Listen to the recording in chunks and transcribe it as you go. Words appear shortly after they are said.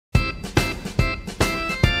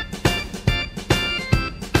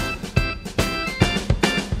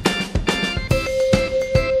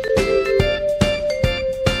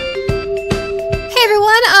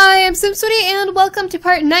simsweetie, and welcome to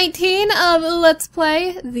part 19 of Let's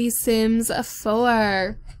Play The Sims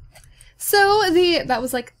 4. So, that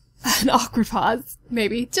was like an awkward pause,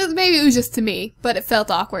 maybe. Maybe it was just to me, but it felt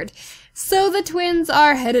awkward. So the twins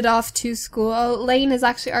are headed off to school. Lane is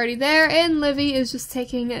actually already there, and Livy is just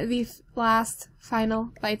taking the last final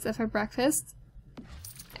bites of her breakfast.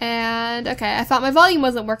 And, okay, I thought my volume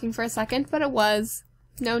wasn't working for a second, but it was.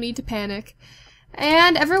 No need to panic.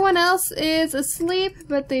 And everyone else is asleep,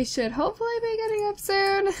 but they should hopefully be getting up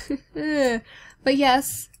soon. But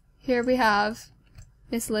yes, here we have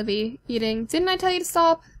Miss Livy eating. Didn't I tell you to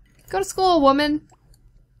stop? Go to school, woman.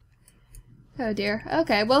 Oh dear.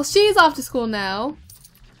 Okay, well she's off to school now.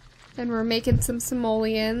 And we're making some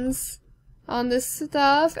simoleons on this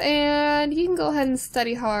stuff. And you can go ahead and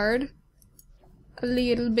study hard. A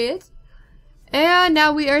little bit. And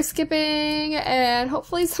now we are skipping, and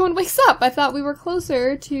hopefully someone wakes up. I thought we were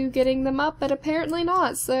closer to getting them up, but apparently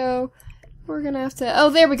not, so we're gonna have to... Oh,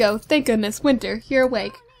 there we go. Thank goodness. Winter, you're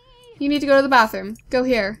awake. You need to go to the bathroom. Go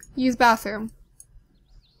here. Use bathroom.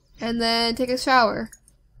 And then take a shower.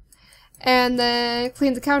 And then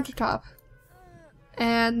clean the countertop.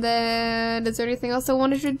 And then... Is there anything else I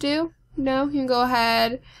wanted her to do? No? You can go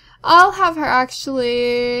ahead. I'll have her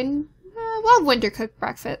actually... We'll have Winter cook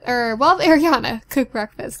breakfast, or we'll have Arianna cook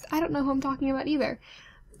breakfast. I don't know who I'm talking about either.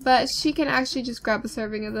 But she can actually just grab a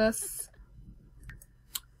serving of this.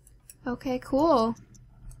 Okay, cool.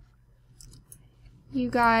 You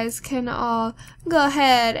guys can all go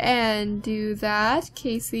ahead and do that.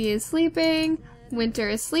 Casey is sleeping. Winter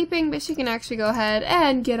is sleeping, but she can actually go ahead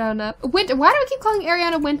and get on up. Winter, why do I keep calling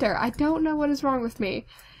Arianna Winter? I don't know what is wrong with me.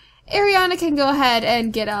 Arianna can go ahead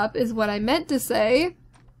and get up, is what I meant to say.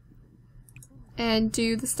 And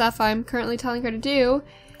do the stuff I'm currently telling her to do.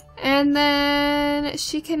 And then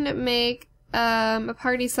she can make a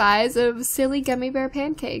party size of silly gummy bear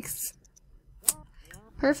pancakes.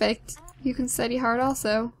 Perfect. You can study hard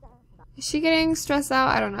also. Is she getting stressed out?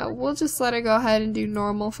 I don't know. We'll just let her go ahead and do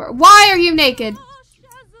normal for— Why are you naked?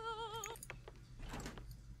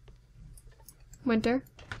 Winter?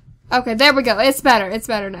 Okay, there we go. It's better. It's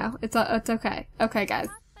better now. It's okay. Okay, guys.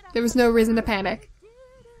 There was no reason to panic.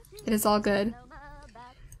 It is all good.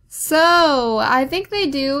 So, I think they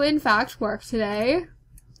do, in fact, work today.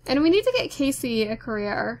 And we need to get Casey a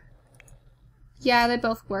career. Yeah, they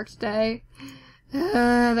both work today.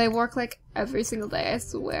 They work, like, every single day, I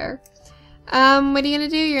swear. What are you gonna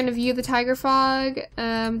do? You're gonna view the tiger frog.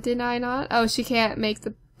 Did I not? Oh, she can't make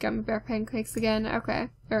the gummy bear pancakes again. Okay.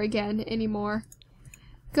 Or again, anymore.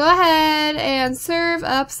 Go ahead and serve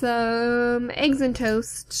up some eggs and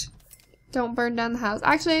toast. Don't burn down the house.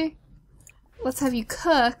 Actually... Let's have you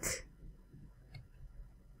cook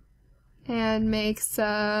and make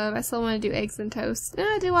some... I still want to do eggs and toast.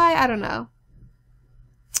 Do I? I don't know.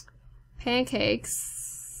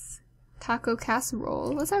 Pancakes. Taco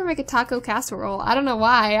casserole. Let's have her make a taco casserole. I don't know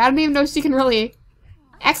why. I don't even know if she can really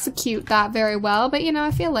execute that very well, but you know,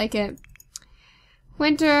 I feel like it.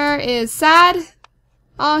 Winter is sad.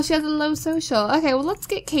 Oh, she has a low social. Okay, well let's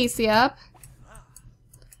get Casey up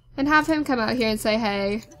and have him come out here and say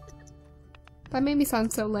hey. That made me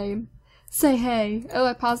sound so lame. Say hey. Oh,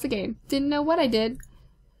 I paused the game. Didn't know what I did.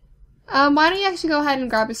 Why don't you actually go ahead and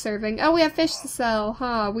grab a serving? Oh, we have fish to sell,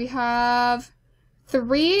 huh? We have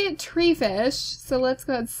 3 tree fish, so let's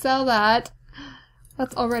go ahead and sell that.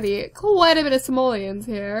 That's already quite a bit of simoleons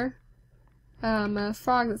here. A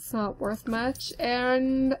frog that's not worth much.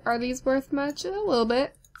 And are these worth much? A little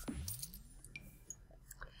bit.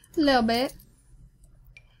 A little bit.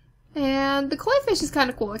 And the koi fish is kind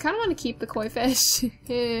of cool. I kind of want to keep the koi fish.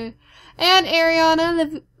 And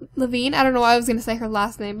Arianna Levine, I don't know why I was going to say her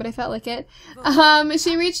last name, but I felt like it.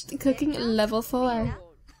 She reached cooking level 4.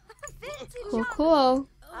 Cool, cool.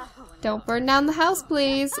 Don't burn down the house,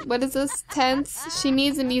 please. What is this? Tents. She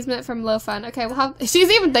needs amusement from low fun. Okay, we'll have... She's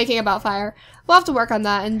even thinking about fire. We'll have to work on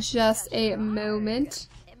that in just a moment.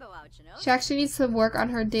 She actually needs to work on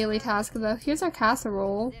her daily task, though. Here's our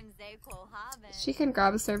casserole. She can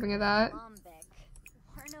grab a serving of that.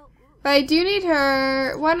 But I do need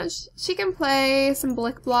her... Why don't she can play some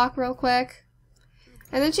Blick Block real quick.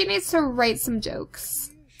 And then she needs to write some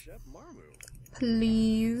jokes.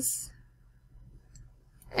 Please.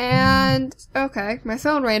 And... Okay, my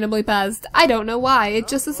phone randomly buzzed. I don't know why. It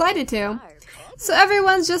just decided to. So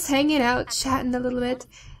everyone's just hanging out, chatting a little bit.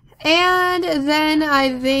 And then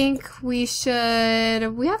I think we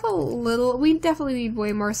should... We have a little... We definitely need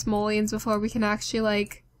way more simoleons before we can actually,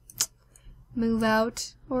 like, move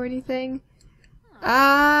out or anything.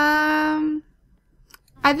 I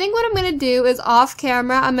think what I'm gonna do is off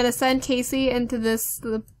camera, I'm gonna send Casey into this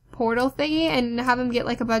portal thingy and have him get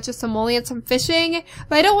like a bunch of simoleons from fishing.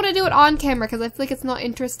 But I don't want to do it on camera because I feel like it's not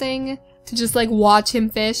interesting to just like watch him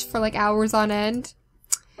fish for like hours on end.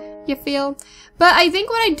 You feel? But I think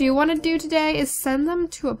what I do want to do today is send them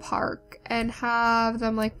to a park and have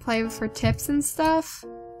them like play for tips and stuff.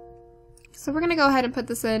 So we're gonna go ahead and put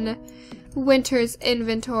this in Winter's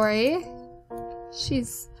inventory.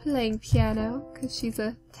 She's playing piano because she's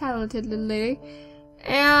a talented little lady.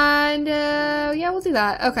 And yeah, we'll do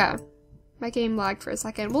that. Okay. My game lagged for a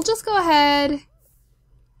second. We'll just go ahead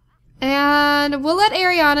and we'll let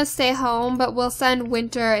Arianna stay home, but we'll send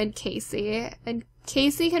Winter and Casey. And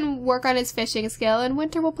Casey can work on his fishing skill, and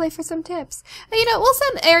Winter will play for some tips. And, you know, we'll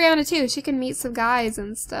send Arianna too. She can meet some guys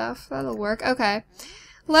and stuff. That'll work. Okay.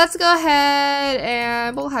 Let's go ahead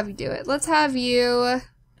and we'll have you do it. Let's have you,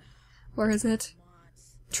 where is it?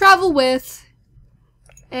 Travel with,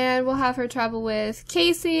 and we'll have her travel with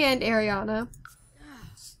Casey and Arianna.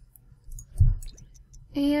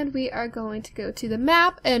 And we are going to go to the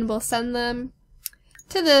map and we'll send them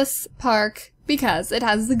to this park because it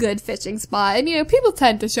has a good fishing spot. And you know, people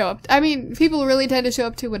tend to show up. I mean, people really tend to show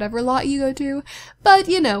up to whatever lot you go to. But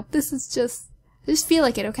you know, this is just feel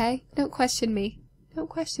like it, okay? Don't question me. Don't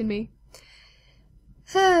question me.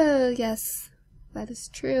 Oh, yes, that is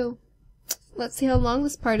true. Let's see how long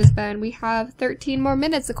this part has been. We have 13 more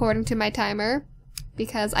minutes according to my timer.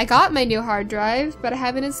 Because I got my new hard drive, but I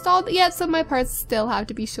haven't installed it yet, so my parts still have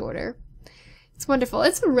to be shorter. It's wonderful.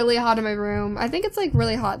 It's really hot in my room. I think it's like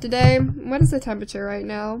really hot today. What is the temperature right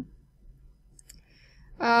now?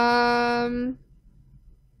 I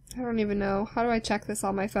don't even know. How do I check this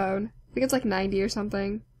on my phone? I think it's like 90 or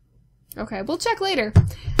something. Okay, we'll check later.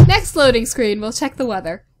 Next loading screen, we'll check the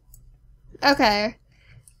weather. Okay.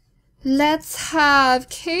 Let's have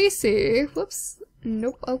Casey. Whoops.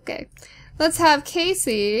 Nope. Okay. Let's have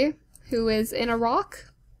Casey, who is in a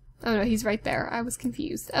rock. Oh no, he's right there. I was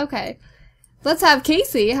confused. Okay. Let's have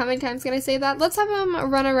Casey. How many times can I say that? Let's have him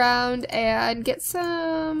run around and get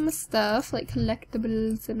some stuff, like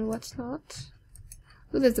collectibles and whatnot.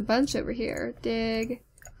 Ooh, there's a bunch over here. Dig.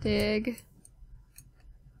 Dig.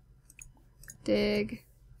 Dig.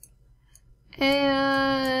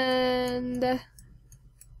 And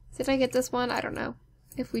did I get this one? I don't know.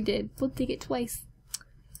 If we did, we'll dig it twice.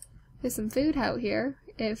 There's some food out here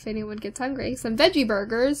if anyone gets hungry. Some veggie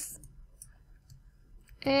burgers.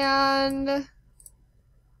 And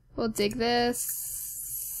we'll dig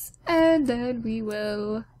this. And then we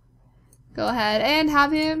will go ahead and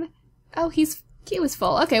have him. Oh, he was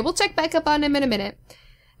full. Okay, we'll check back up on him in a minute.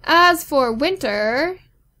 As for Winter,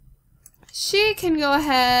 she can go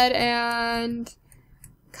ahead and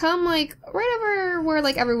come like right over where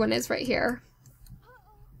like everyone is right here.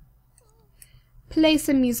 Play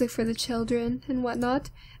some music for the children and whatnot.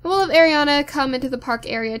 And we'll have Arianna come into the park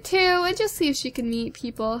area too and just see if she can meet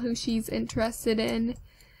people who she's interested in.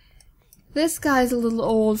 This guy's a little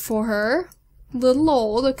old for her. A little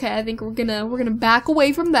old. Okay, I think we're gonna back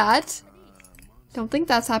away from that. Don't think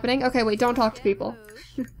that's happening. Okay, wait, don't talk to people.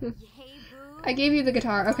 I gave you the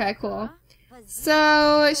guitar. Okay, cool.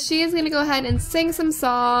 So she is gonna go ahead and sing some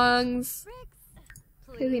songs.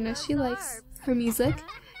 Because you know she likes her music.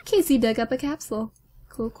 Casey dug up a capsule.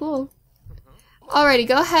 Cool, cool. Alrighty,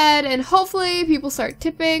 go ahead and hopefully people start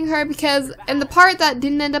tipping her because in the part that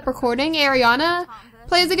didn't end up recording, Arianna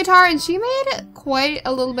plays the guitar and she made quite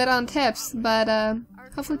a little bit on tips, but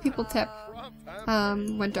hopefully people tip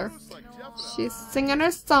Winter. She's singing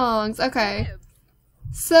her songs. Okay.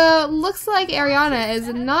 So, looks like Arianna is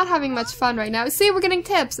not having much fun right now. See, we're getting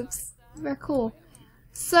tips. It's very cool.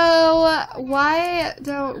 So,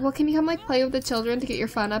 well, can you come, like, play with the children to get your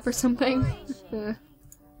fun up or something?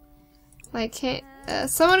 Like, can't,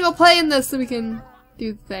 someone go play in this so we can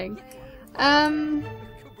do the thing.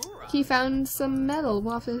 He found some metal.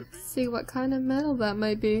 We'll have to see what kind of metal that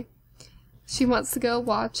might be. She wants to go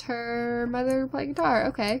watch her mother play guitar.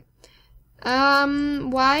 Okay.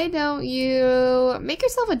 Why don't you make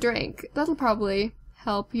yourself a drink? That'll probably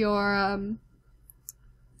help your,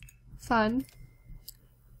 fun.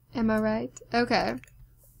 Am I right? Okay.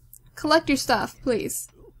 Collect your stuff, please.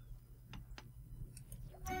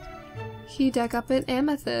 He dug up an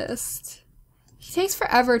amethyst. He takes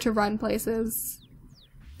forever to run places.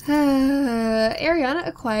 Arianna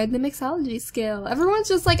acquired the mixology skill. Everyone's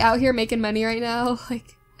just like out here making money right now.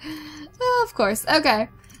 Like, of course. Okay.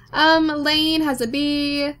 Lane has a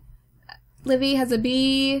B. Livy has a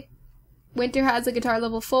B. Winter has a guitar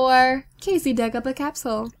level 4. Casey dug up a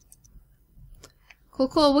capsule. Cool,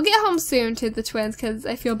 cool. We'll get home soon to the twins because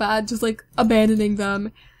I feel bad just like abandoning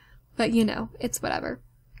them. But you know, it's whatever.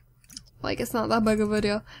 Like, it's not that big of a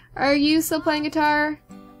deal. Are you still playing guitar?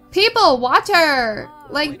 People, watch her!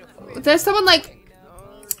 Like, there's someone, like,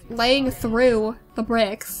 laying through the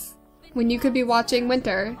bricks when you could be watching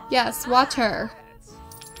Winter. Yes, watch her.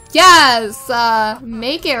 Yes!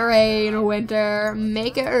 Make it rain, Winter.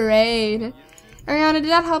 Make it rain. Arianna, did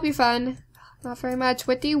that help you fun? Not very much.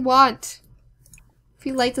 What do you want? If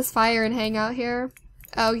you light this fire and hang out here.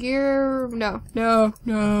 Oh, you're... No. No.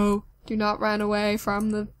 No. Do not run away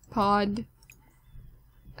from the pond.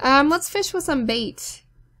 Let's fish with some bait.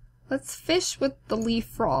 Let's fish with the leaf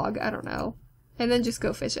frog. I don't know. And then just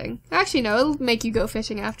go fishing. Actually, no. It'll make you go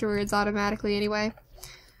fishing afterwards automatically anyway.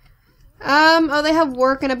 Oh, they have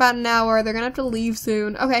work in about an hour. They're gonna have to leave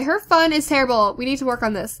soon. Okay, her fun is terrible. We need to work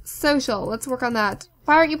on this. Social. Let's work on that.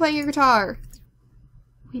 Why aren't you playing your guitar?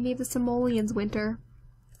 We need the simoleons, Winter.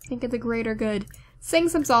 Think of the greater good. Sing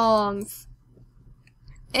some songs.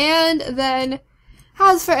 And then,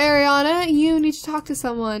 as for Arianna, you need to talk to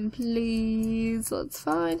someone, please. Let's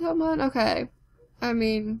find someone. Okay. I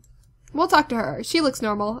mean, we'll talk to her. She looks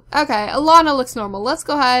normal. Okay, Lana looks normal. Let's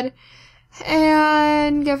go ahead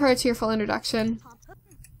and give her a cheerful introduction.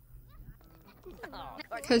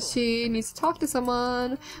 Because she needs to talk to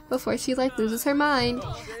someone before she, like, loses her mind.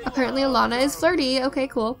 Apparently Lana is flirty. Okay,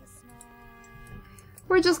 cool.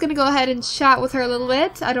 We're just gonna go ahead and chat with her a little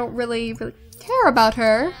bit. I don't really care about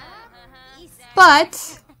her.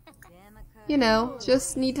 But, you know,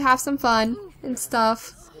 just need to have some fun and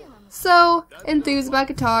stuff. So, enthused about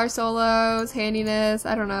guitar solos, handiness,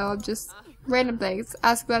 I don't know, just random things.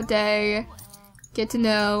 Ask about day, get to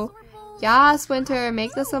know. Yes, Winter,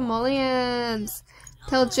 make the simoleons.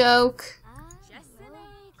 Tell joke.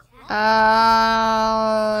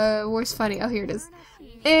 Where's funny? Oh, here it is.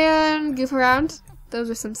 And goof around. Those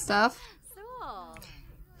are some stuff.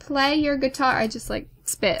 Play your guitar. I just like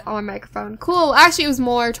spit on my microphone. Cool. Actually, it was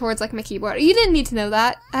more towards like my keyboard. You didn't need to know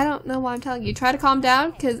that. I don't know why I'm telling you. Try to calm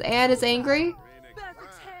down because Anne is angry.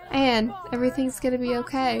 Anne, everything's gonna be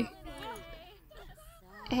okay.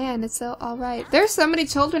 Anne, it's so alright. There's so many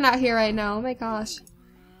children out here right now. Oh my gosh.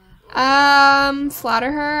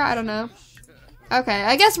 Flatter her? I don't know. Okay,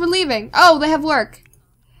 I guess we're leaving. Oh, they have work.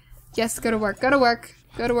 Yes, go to work. Go to work.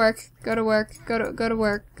 Go to work. Go to work. Go to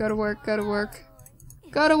work. Go to work. Go to work.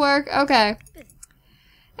 Go to work. Okay.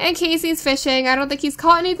 And Casey's fishing. I don't think he's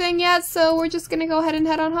caught anything yet, so we're just gonna go ahead and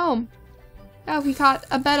head on home. Oh, he caught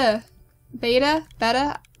a betta. Beta?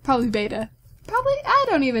 Betta? Probably beta. Probably? I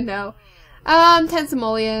don't even know. 10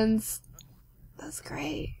 simoleons. That's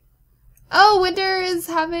great. Oh, Winter is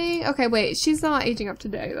having... Okay, wait. She's not aging up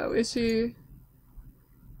today, though, is she?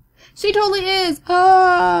 She totally is!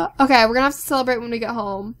 Ah! Okay, we're gonna have to celebrate when we get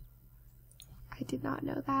home. I did not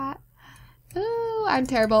know that. Oh, I'm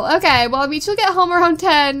terrible. Okay, well, I mean, she'll get home around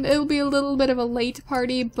 10. It'll be a little bit of a late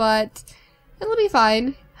party, but it'll be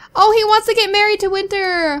fine. Oh, he wants to get married to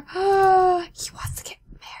Winter! He wants to get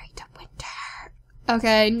married to Winter.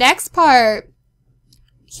 Okay, next part.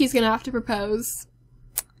 He's gonna have to propose.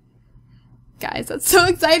 Guys, that's so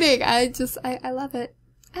exciting. I love it.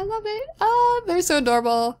 I love it. Oh, they're so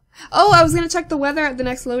adorable. Oh, I was gonna check the weather at the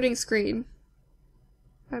next loading screen.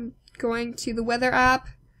 I'm going to the weather app.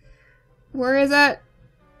 Where is it?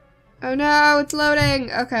 Oh no, it's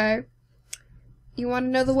loading. Okay. You want to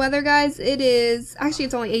know the weather, guys? It is... Actually,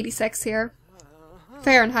 it's only 86 here.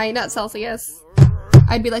 Fahrenheit, not Celsius.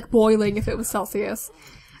 I'd be like boiling if it was Celsius.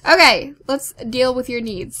 Okay, let's deal with your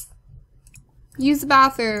needs. Use the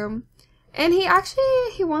bathroom. And he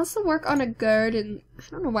wants to work on a garden. I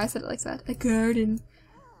don't know why I said it like that. A garden.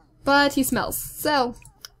 But he smells. So,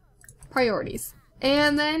 priorities.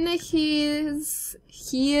 And then he is,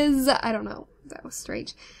 I don't know. That was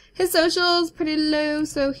strange. His social is pretty low,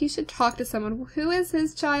 so he should talk to someone. Who is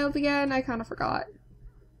his child again? I kind of forgot.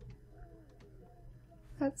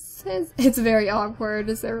 That's his, it's very awkward,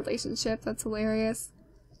 is their relationship. That's hilarious.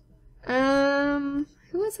 Who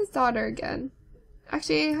is his daughter again?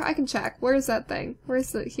 Actually, I can check. Where's that thing?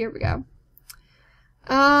 Where's the... Here we go.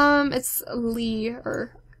 It's Lee,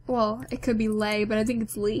 or... Well, it could be Lay, but I think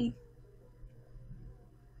it's Lee.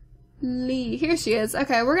 Lee. Here she is.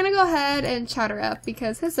 Okay, we're gonna go ahead and chat her up,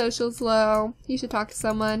 because his social's low. You should talk to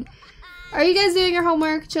someone. Are you guys doing your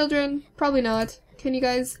homework, children? Probably not. Can you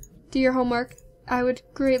guys do your homework? I would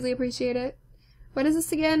greatly appreciate it. What is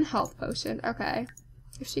this again? Health potion. Okay.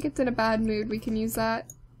 If she gets in a bad mood, we can use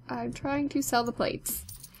that. I'm trying to sell the plates.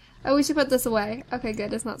 Oh, we should put this away. Okay,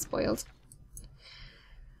 good. It's not spoiled.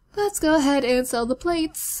 Let's go ahead and sell the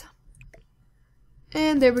plates.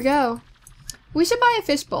 And there we go. We should buy a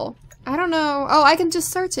fishbowl. I don't know. Oh, I can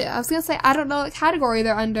just search it. I was gonna say, I don't know what category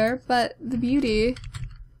they're under, but the beauty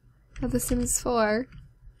of The Sims 4.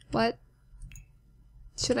 What?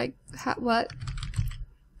 Should I... what?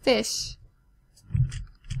 Fish.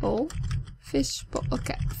 Bowl. Fish bowl.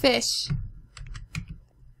 Okay. Fish.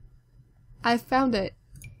 I found it.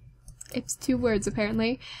 It's 2 words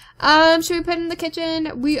apparently. Should we put it in the kitchen?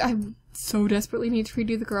 I so desperately need to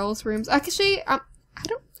redo the girls' rooms. Actually, I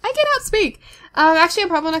cannot speak. Actually, I'm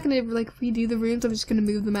probably not gonna like redo the rooms. I'm just gonna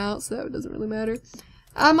move them out, so it doesn't really matter.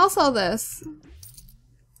 I'll sell this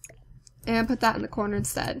and put that in the corner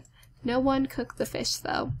instead. No one cooked the fish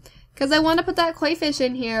though, because I want to put that koi fish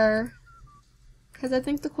in here, because I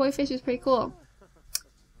think the koi fish is pretty cool.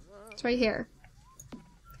 It's right here.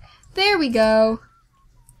 There we go.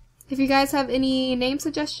 If you guys have any name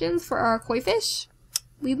suggestions for our koi fish,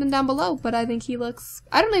 leave them down below, but I think he looks...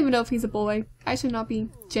 I don't even know if he's a boy. I should not be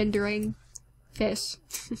gendering fish.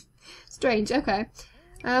 Strange, okay.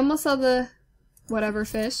 We'll sell the whatever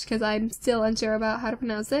fish, because I'm still unsure about how to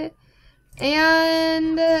pronounce it.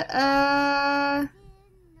 And,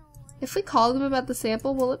 if we call them about the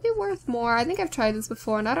sample, will it be worth more? I think I've tried this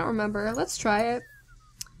before, and I don't remember. Let's try it.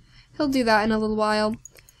 He'll do that in a little while.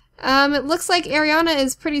 It looks like Arianna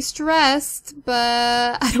is pretty stressed,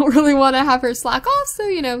 but I don't really want to have her slack off, so,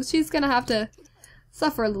 you know, she's gonna have to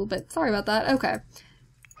suffer a little bit. Sorry about that. Okay.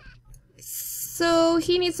 So,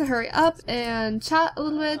 he needs to hurry up and chat a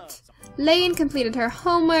little bit. Lane completed her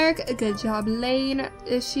homework. Good job, Lane.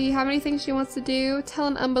 Does she have anything she wants to do? Tell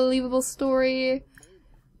an unbelievable story.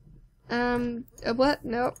 What?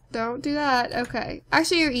 Nope, don't do that. Okay.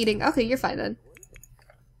 Actually, you're eating. Okay, you're fine then.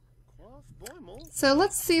 So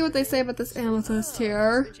let's see what they say about this amethyst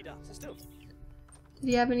here.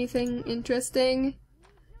 Do you have anything interesting?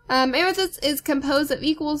 Amethyst is composed of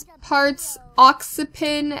equal parts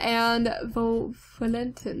oxypin and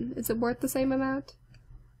volantin. Is it worth the same amount?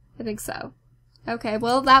 I think so. Okay,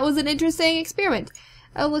 well that was an interesting experiment.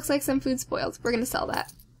 Oh, looks like some food spoiled. We're gonna sell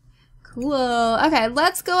that. Cool. Okay,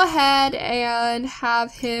 let's go ahead and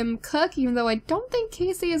have him cook, even though I don't think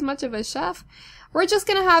Casey is much of a chef. We're just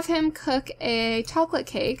gonna have him cook a chocolate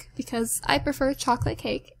cake, because I prefer chocolate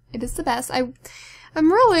cake. It is the best. I'm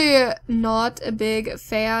really not a big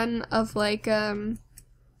fan of like,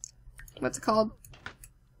 what's it called?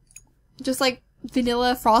 Just like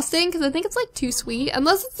vanilla frosting, because I think it's like too sweet,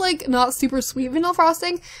 unless it's like not super sweet vanilla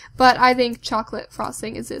frosting, but I think chocolate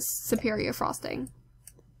frosting is this superior frosting.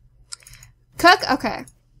 Cook? Okay.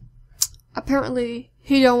 Apparently,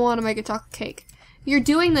 he don't want to make a chocolate cake. You're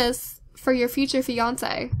doing this for your future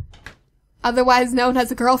fiance, otherwise known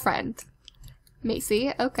as a girlfriend.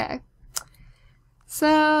 Macy, okay.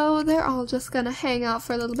 So, they're all just gonna hang out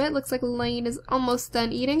for a little bit. Looks like Lane is almost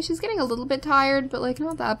done eating. She's getting a little bit tired, but like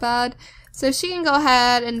not that bad. So she can go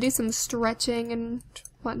ahead and do some stretching and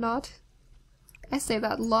whatnot. I say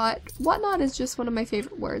that a lot. Whatnot is just one of my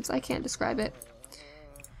favorite words. I can't describe it.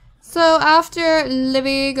 So after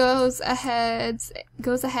Livy goes ahead.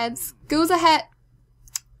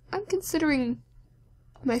 I'm considering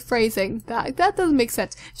my phrasing. That doesn't make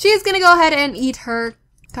sense. She's gonna go ahead and eat her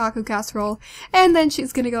taco casserole, and then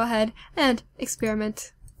she's gonna go ahead and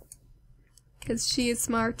experiment. Because she is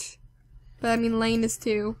smart. But I mean, Lane is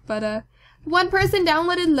too. But, one person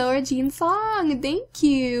downloaded Laura Jean's song. Thank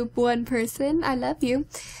you, one person. I love you.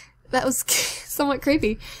 That was somewhat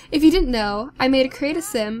creepy. If you didn't know, I made a create a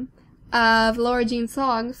sim of Laura Jean's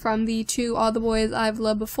song from the To All the Boys I've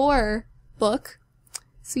Loved Before book.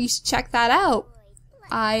 So you should check that out.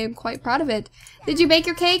 I am quite proud of it. Did you bake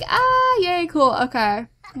your cake? Ah, yay, cool. Okay.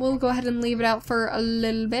 We'll go ahead and leave it out for a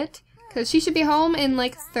little bit, because she should be home in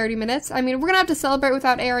like 30 minutes. I mean, we're gonna have to celebrate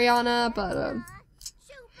without Arianna, but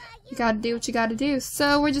you gotta do what you gotta do.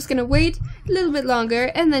 So we're just gonna wait a little bit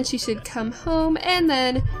longer, and then she should come home, and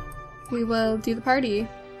then we will do the party.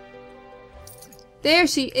 There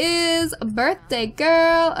she is, a birthday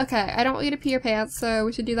girl. Okay, I don't want you to pee your pants, so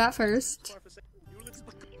we should do that first.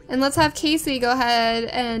 And let's have Casey go ahead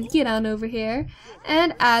and get on over here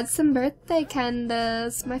and add some birthday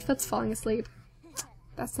candles. My foot's falling asleep.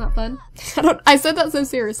 That's not fun. I said that so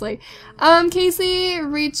seriously. Casey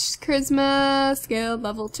reached charisma skill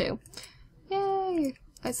level 2. Yay,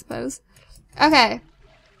 I suppose. Okay.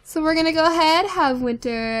 So we're gonna go ahead, have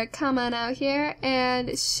Winter come on out here,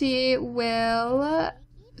 and she will have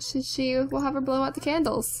her blow out the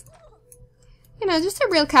candles. You know, just a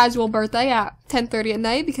real casual birthday at 10:30 at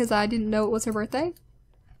night, because I didn't know it was her birthday.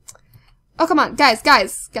 Oh, come on, guys,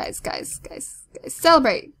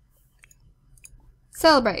 celebrate.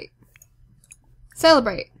 Celebrate,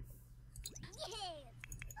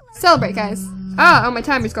 guys. Oh, my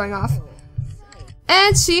timer's going off.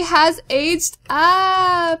 And she has aged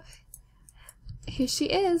up. Here she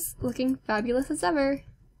is, looking fabulous as ever.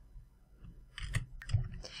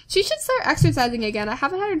 She should start exercising again. I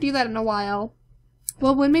haven't had her do that in a while.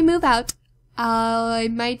 well, when we move out,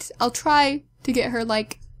 I'll try to get her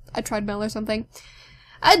like a treadmill or something.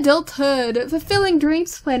 Adulthood, fulfilling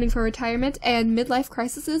dreams, planning for retirement, and midlife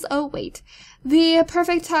crises await. The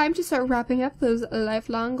perfect time to start wrapping up those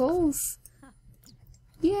lifelong goals.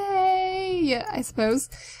 Yay! I suppose.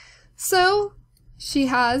 So, she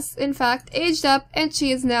has, in fact, aged up, and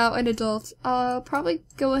she is now an adult. I'll probably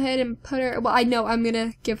go ahead and put her, well, I know I'm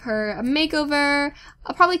gonna give her a makeover.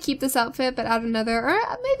 I'll probably keep this outfit, but add another, or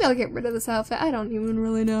maybe I'll get rid of this outfit. I don't even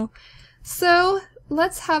really know. So,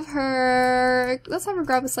 let's have her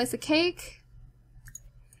grab a slice of cake,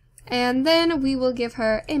 and then we will give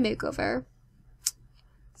her a makeover.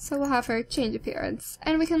 So we'll have her change appearance,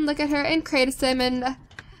 and we can look at her and create a sim, and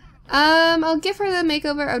I'll give her the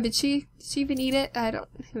makeover. Oh, did she even eat it?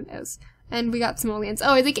 Who knows. And we got simoleons.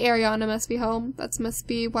 Oh, I think Arianna must be home. That must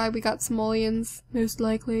be why we got simoleons, most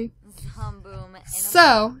likely.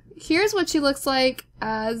 So, here's what she looks like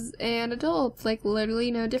as an adult. Like, literally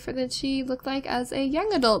no different than she looked like as a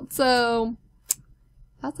young adult. So,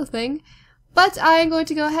 that's a thing. But I'm going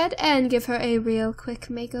to go ahead and give her a real quick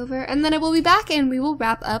makeover. And then I will be back and we will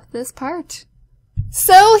wrap up this part.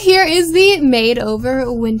 So, here is the made over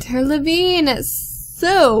Winter Levine.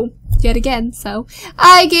 So, yet again,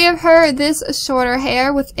 I gave her this shorter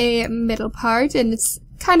hair with a middle part, and it's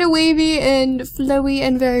kind of wavy and flowy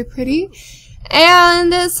and very pretty.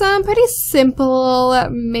 And some pretty simple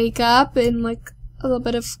makeup and like a little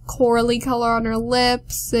bit of corally color on her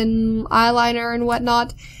lips and eyeliner and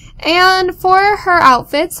whatnot. And for her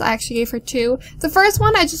outfits, I actually gave her two. The first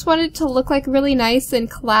one, I just wanted to look like really nice and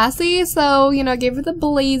classy, so, you know, I gave her the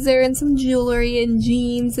blazer and some jewelry and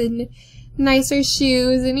jeans and nicer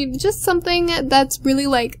shoes and just something that's really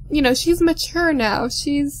like, you know, she's mature now.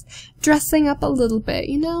 She's dressing up a little bit,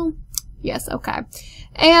 you know? Yes, okay.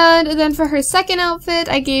 And then for her second outfit,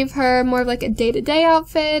 I gave her more of like a day-to-day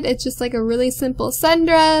outfit. It's just like a really simple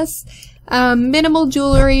sundress. Minimal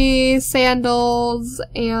jewelry, sandals,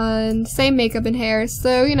 and same makeup and hair.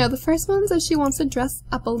 So, you know, the first one's if she wants to dress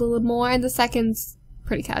up a little more, and the second's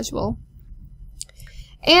pretty casual.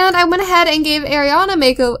 And I went ahead and gave Arianna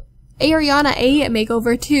a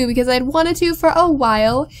makeover too, because I'd wanted to for a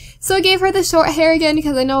while. So I gave her the short hair again,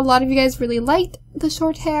 because I know a lot of you guys really liked the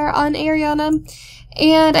short hair on Arianna.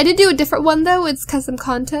 And I did do a different one though. It's custom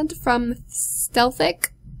content from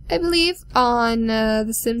Stealthic, I believe, on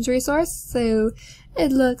the Sims resource. So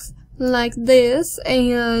it looks like this.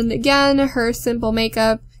 And again, her simple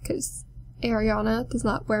makeup, because Arianna does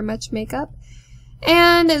not wear much makeup.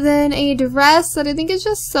 And then a dress that I think is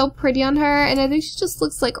just so pretty on her, and I think she just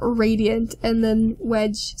looks like radiant, and then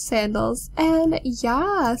wedge sandals. And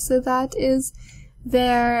yeah, so that is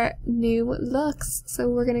their new looks. So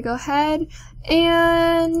we're gonna go ahead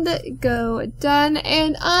and go done,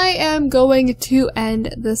 and I am going to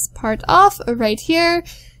end this part off right here.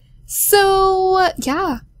 So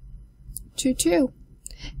yeah, true.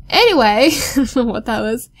 Anyway, I don't know what that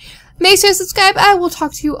was. Make sure to subscribe. I will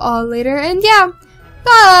talk to you all later, and yeah,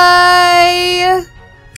 bye!